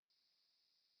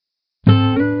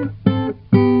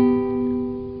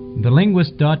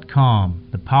TheLinguist.com,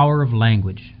 the power of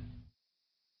language.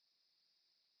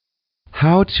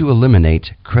 How to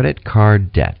eliminate credit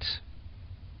card debt.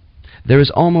 There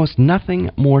is almost nothing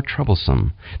more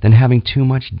troublesome than having too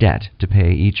much debt to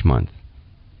pay each month.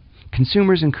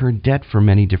 Consumers incur debt for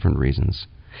many different reasons.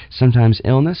 Sometimes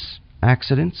illness,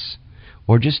 accidents,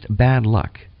 or just bad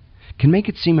luck can make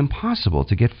it seem impossible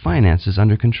to get finances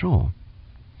under control.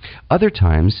 Other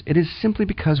times, it is simply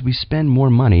because we spend more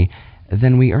money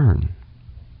than we earn.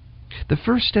 The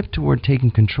first step toward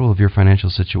taking control of your financial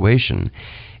situation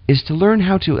is to learn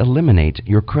how to eliminate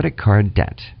your credit card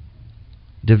debt.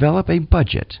 Develop a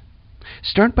budget.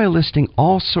 Start by listing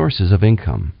all sources of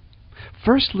income.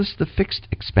 First, list the fixed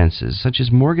expenses such as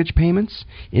mortgage payments,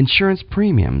 insurance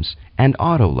premiums, and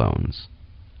auto loans.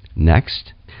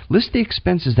 Next, list the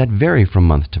expenses that vary from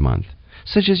month to month,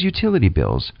 such as utility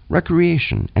bills,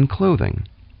 recreation, and clothing.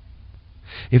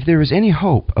 If there is any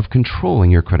hope of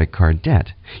controlling your credit card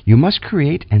debt, you must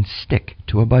create and stick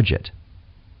to a budget.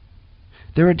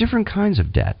 There are different kinds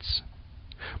of debts.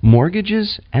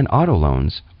 Mortgages and auto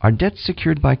loans are debts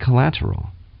secured by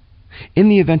collateral. In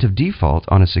the event of default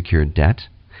on a secured debt,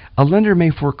 a lender may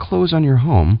foreclose on your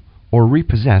home or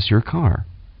repossess your car.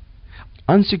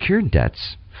 Unsecured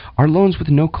debts are loans with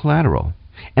no collateral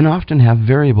and often have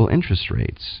variable interest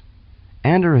rates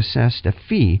and are assessed a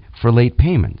fee for late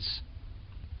payments.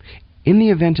 In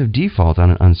the event of default on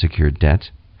an unsecured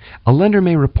debt, a lender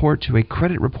may report to a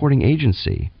credit reporting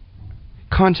agency,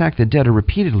 contact the debtor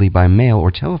repeatedly by mail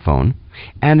or telephone,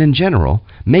 and in general,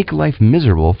 make life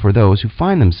miserable for those who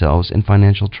find themselves in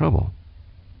financial trouble.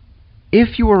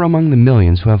 If you are among the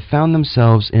millions who have found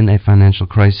themselves in a financial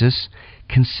crisis,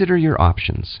 consider your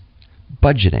options: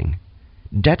 budgeting,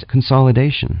 debt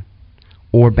consolidation,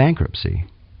 or bankruptcy.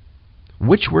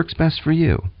 Which works best for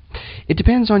you? It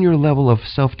depends on your level of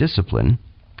self-discipline,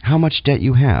 how much debt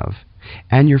you have,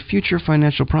 and your future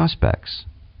financial prospects.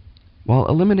 While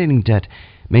eliminating debt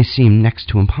may seem next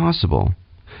to impossible,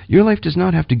 your life does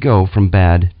not have to go from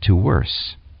bad to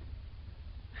worse.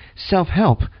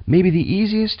 Self-help may be the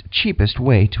easiest, cheapest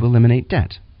way to eliminate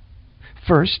debt.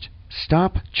 First,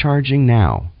 stop charging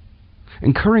now.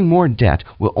 Incurring more debt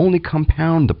will only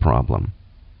compound the problem.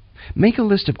 Make a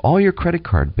list of all your credit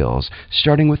card bills,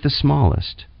 starting with the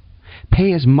smallest.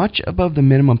 Pay as much above the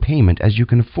minimum payment as you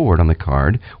can afford on the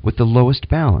card with the lowest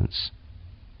balance.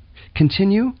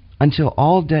 Continue until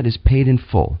all debt is paid in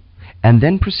full, and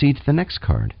then proceed to the next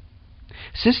card.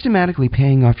 Systematically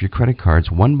paying off your credit cards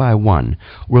one by one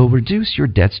will reduce your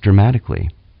debts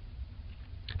dramatically.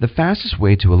 The fastest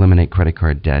way to eliminate credit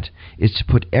card debt is to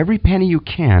put every penny you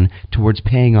can towards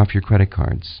paying off your credit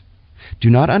cards.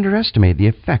 Do not underestimate the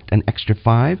effect an extra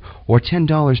 $5 or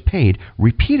 $10 paid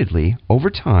repeatedly over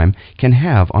time can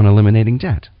have on eliminating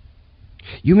debt.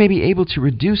 You may be able to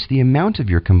reduce the amount of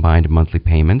your combined monthly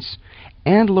payments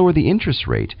and lower the interest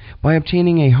rate by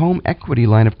obtaining a home equity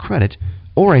line of credit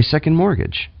or a second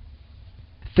mortgage.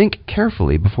 Think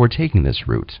carefully before taking this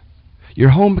route. Your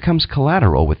home becomes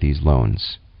collateral with these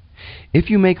loans. If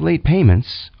you make late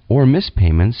payments or miss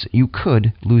payments, you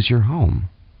could lose your home.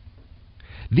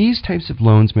 These types of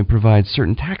loans may provide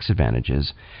certain tax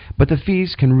advantages, but the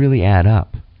fees can really add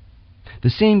up. The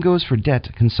same goes for debt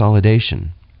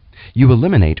consolidation. You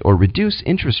eliminate or reduce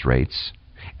interest rates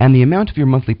and the amount of your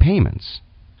monthly payments,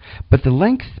 but the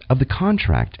length of the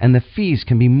contract and the fees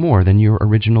can be more than your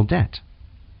original debt.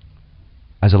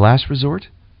 As a last resort,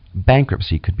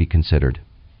 bankruptcy could be considered.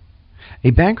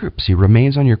 A bankruptcy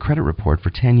remains on your credit report for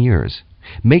 10 years,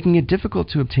 making it difficult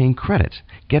to obtain credit,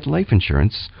 get life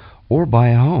insurance, or buy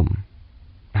a home.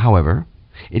 However,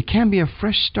 it can be a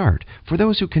fresh start for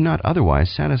those who cannot otherwise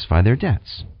satisfy their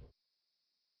debts.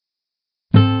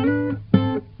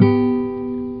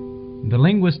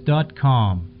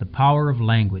 TheLinguist.com, the power of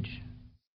language.